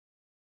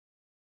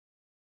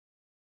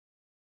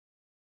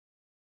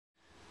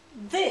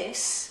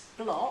this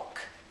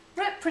block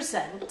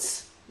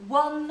represents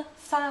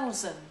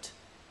 1,000.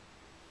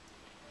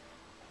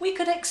 We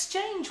could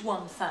exchange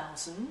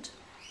 1,000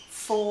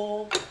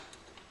 for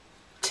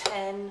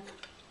 10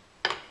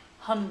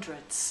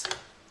 hundreds.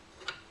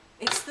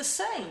 It's the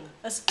same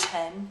as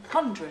 10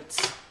 hundreds.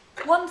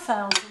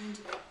 1,000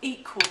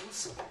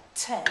 equals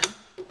 10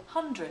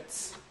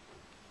 hundreds.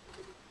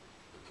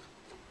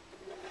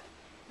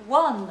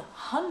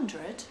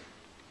 100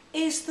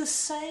 is the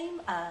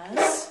same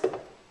as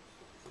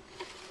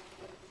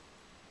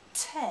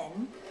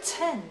 10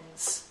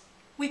 tens.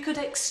 We could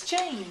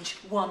exchange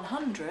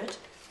 100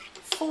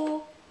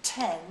 for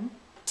 10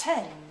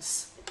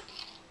 tens.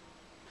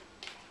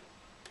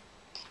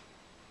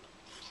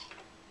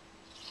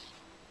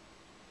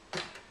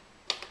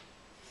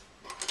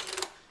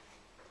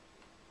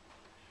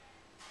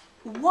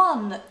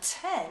 One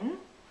 10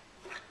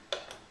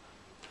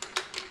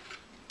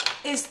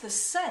 is the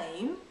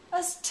same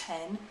as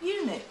 10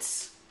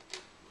 units.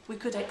 We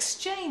could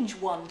exchange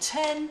 1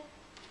 10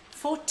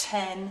 for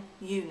 10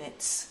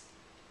 units.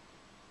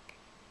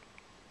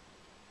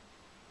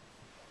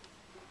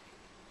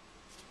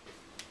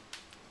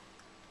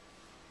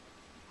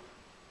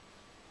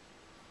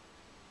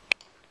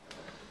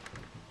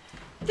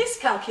 This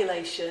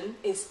calculation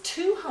is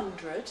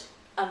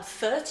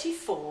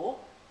 234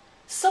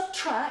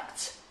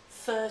 subtract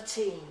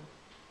 13.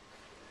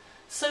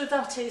 So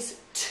that is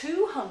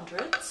 2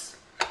 hundreds,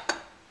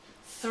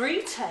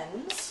 3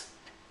 tens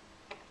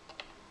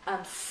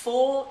and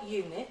 4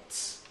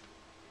 units.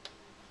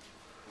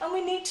 And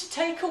we need to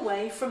take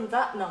away from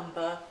that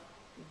number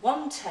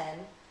 1 10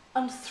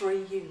 and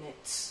 3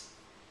 units.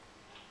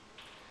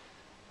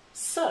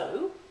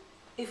 So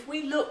if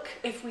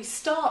we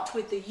start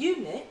with the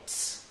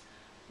units,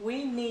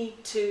 we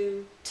need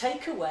to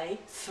take away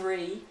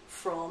 3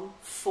 from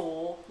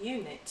 4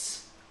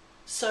 units.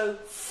 So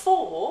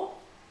 4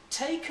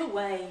 take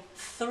away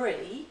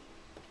 3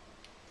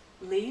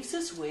 leaves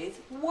us with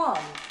 1.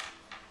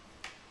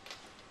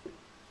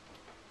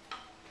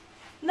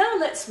 Now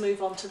let's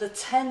move on to the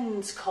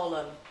tens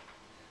column.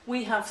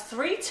 We have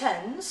 3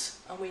 tens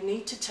and we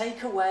need to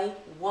take away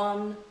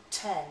 1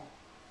 10.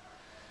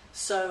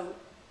 So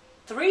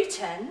 3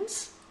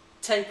 tens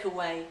take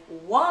away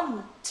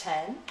 1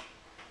 10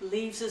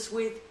 leaves us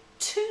with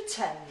 2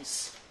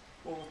 tens,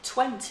 or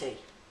 20.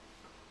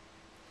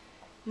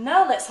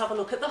 Now let's have a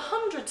look at the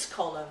hundreds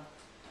column.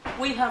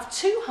 We have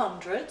 2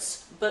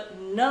 hundreds, but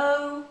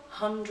no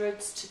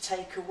hundreds to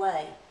take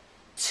away.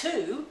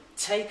 2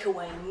 take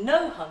away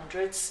no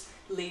hundreds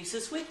leaves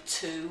us with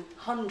 2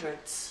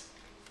 hundreds.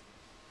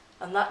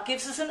 And that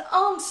gives us an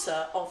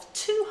answer of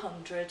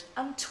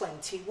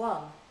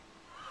 221.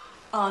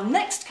 Our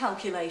next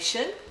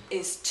calculation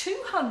is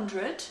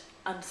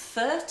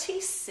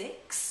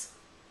 236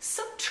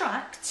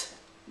 subtract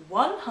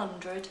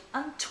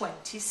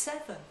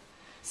 127.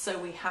 So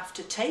we have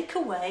to take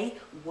away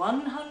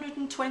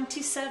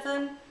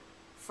 127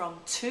 from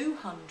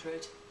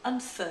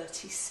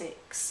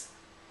 236.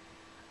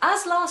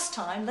 As last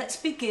time, let's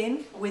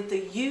begin with the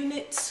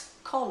units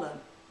column.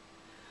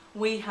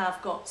 We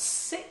have got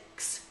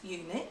 6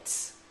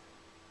 units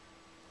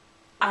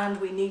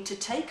and we need to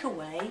take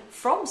away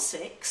from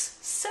 6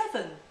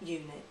 7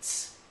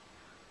 units.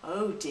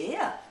 Oh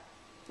dear,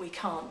 we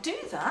can't do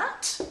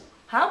that.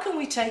 How can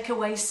we take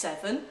away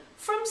 7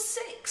 from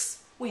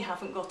 6? We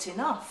haven't got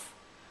enough.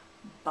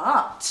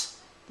 But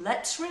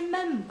let's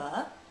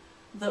remember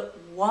that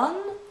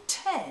 1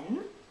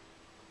 10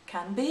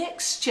 can be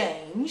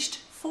exchanged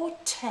for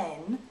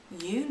 10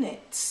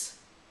 units.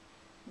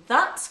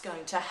 That's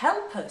going to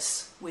help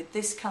us with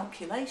this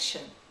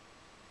calculation.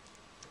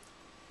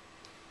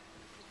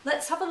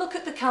 Let's have a look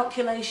at the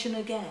calculation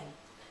again.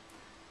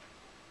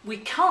 We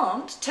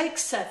can't take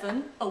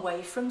 7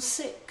 away from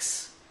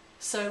 6.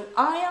 So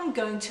I am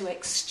going to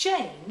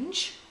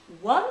exchange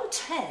 1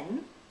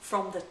 10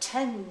 from the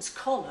tens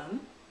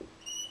column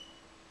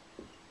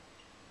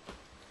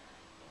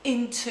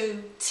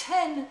into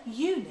 10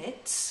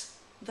 units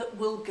that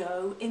will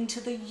go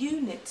into the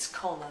units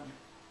column.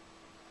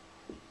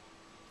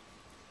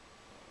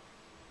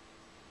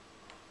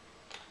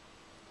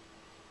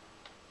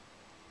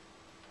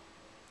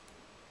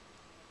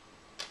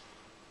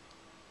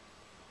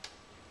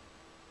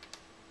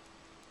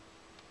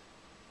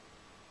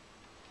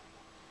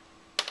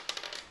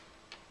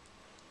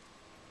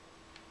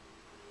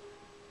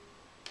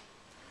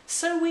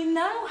 So we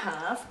now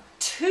have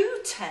 2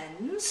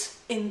 tens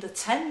in the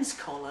tens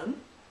column,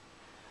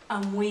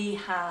 and we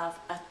have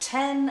a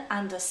 10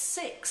 and a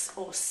 6,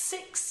 or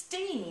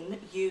 16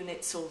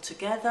 units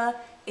altogether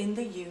in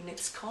the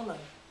units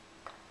column.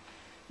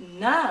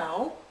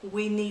 Now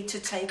we need to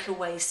take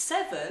away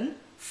 7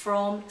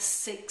 from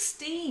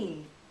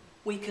 16.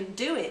 We can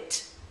do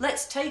it.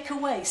 Let's take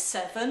away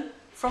 7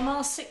 from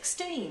our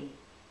 16.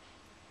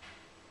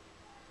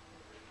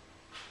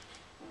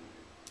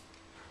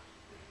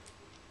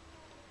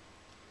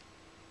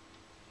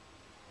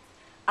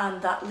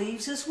 And that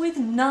leaves us with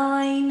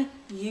 9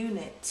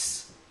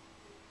 units.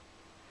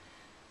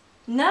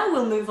 Now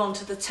we'll move on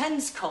to the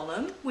tens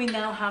column. We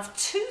now have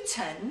 2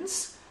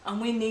 tens and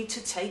we need to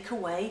take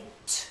away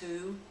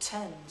 2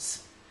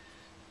 tens.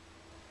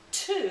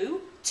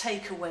 2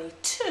 take away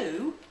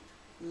 2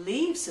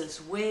 leaves us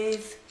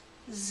with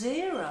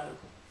 0.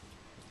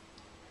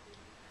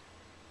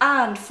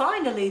 And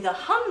finally, the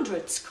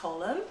hundreds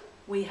column,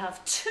 we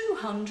have 2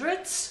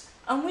 hundreds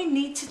and we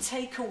need to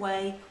take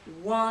away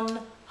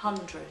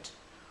 100.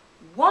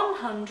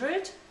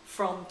 100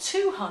 from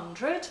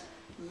 200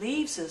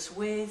 leaves us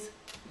with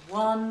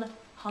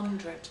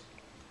 100.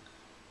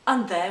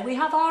 And there we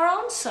have our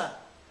answer,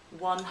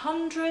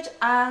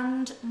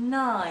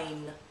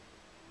 109.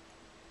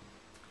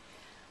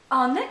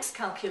 Our next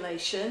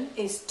calculation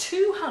is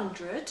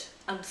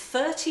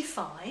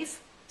 235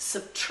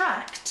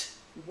 subtract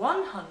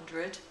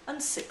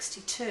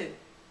 162.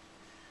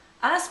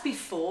 As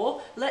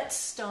before, let's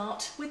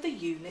start with the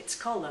units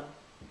column.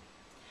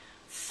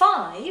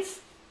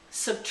 5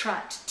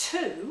 subtract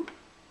 2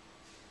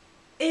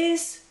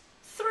 is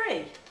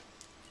 3.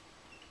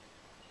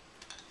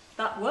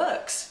 That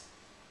works.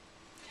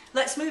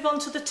 Let's move on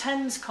to the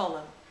tens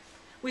column.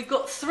 We've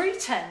got 3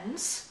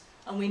 tens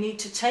and we need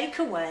to take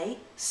away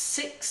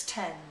 6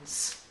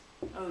 tens.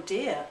 Oh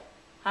dear,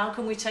 how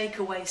can we take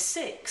away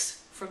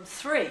 6 from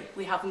 3?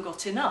 We haven't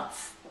got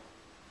enough.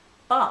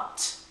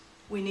 But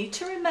we need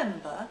to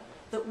remember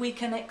that we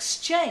can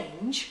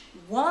exchange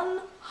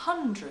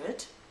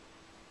 100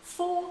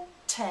 for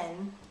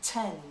 10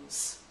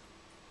 tens.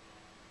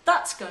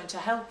 That's going to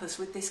help us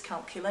with this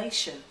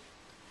calculation.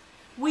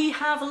 We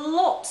have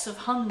lots of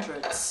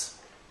hundreds.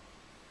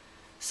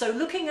 So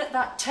looking at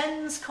that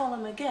tens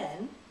column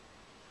again,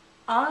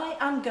 I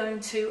am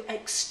going to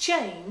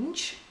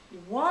exchange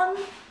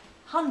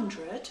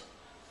 100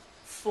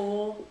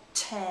 for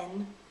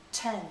 10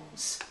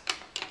 tens.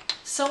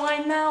 So I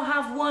now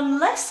have 1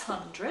 less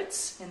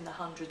hundreds in the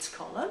hundreds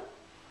column,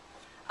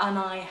 and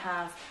I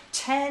have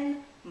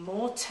 10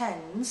 more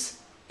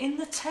tens in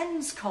the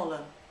tens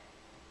column.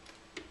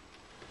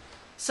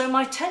 So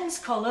my tens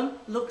column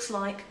looks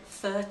like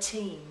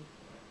 13.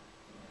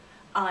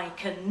 I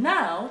can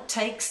now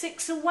take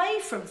 6 away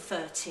from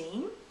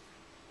 13.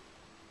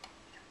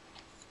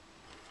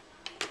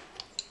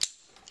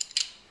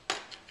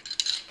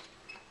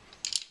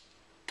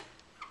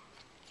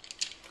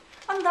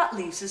 And that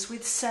leaves us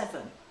with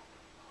 7.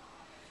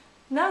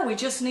 Now we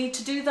just need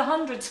to do the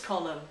hundreds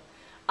column.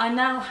 I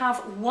now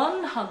have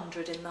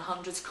 100 in the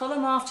hundreds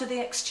column after the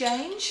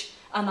exchange,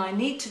 and I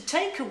need to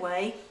take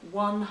away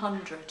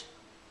 100.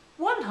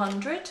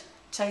 100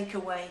 take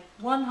away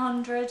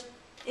 100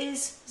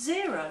 is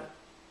 0.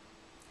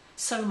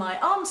 So my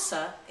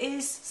answer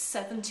is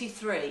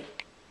 73.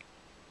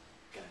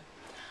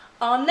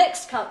 Our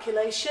next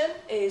calculation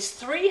is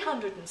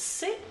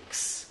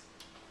 306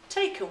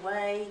 take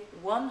away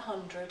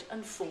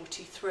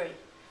 143.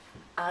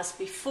 As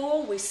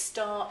before, we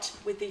start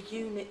with the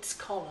units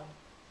column.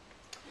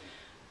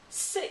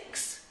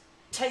 6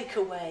 take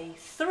away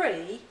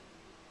 3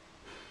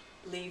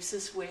 leaves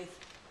us with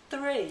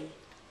 3.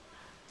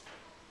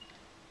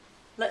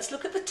 Let's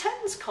look at the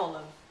tens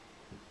column.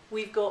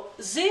 We've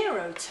got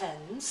 0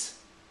 tens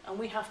and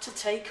we have to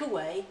take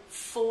away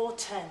 4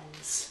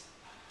 tens.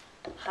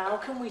 How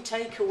can we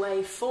take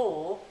away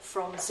 4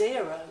 from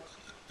 0?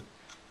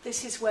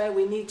 This is where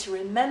we need to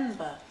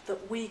remember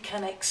that we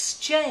can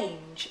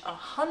exchange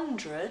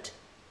 100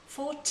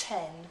 for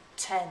 10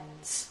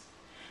 tens.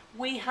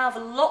 We have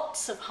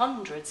lots of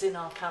hundreds in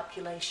our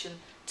calculation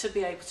to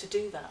be able to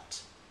do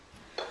that.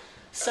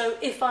 So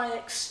if I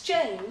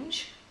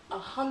exchange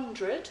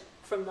 100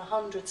 from the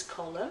hundreds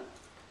column,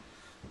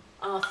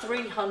 our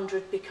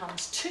 300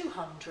 becomes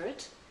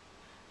 200,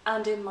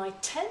 and in my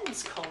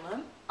tens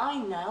column I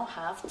now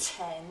have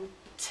 10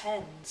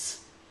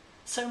 tens.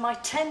 So my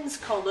tens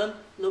column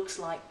looks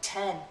like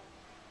 10.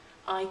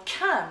 I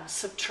can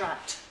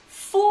subtract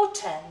 4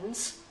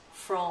 tens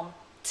from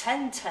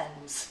 10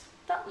 tens.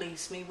 That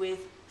leaves me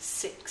with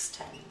 6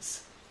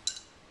 tens.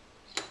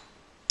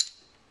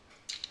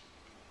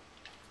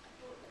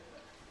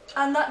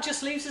 And that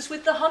just leaves us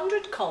with the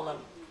hundred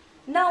column.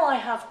 Now I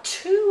have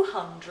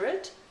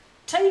 200,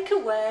 take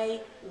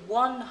away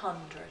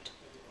 100.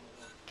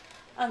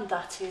 And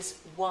that is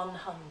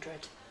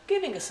 100,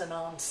 giving us an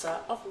answer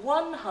of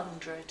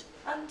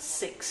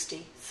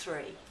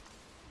 163.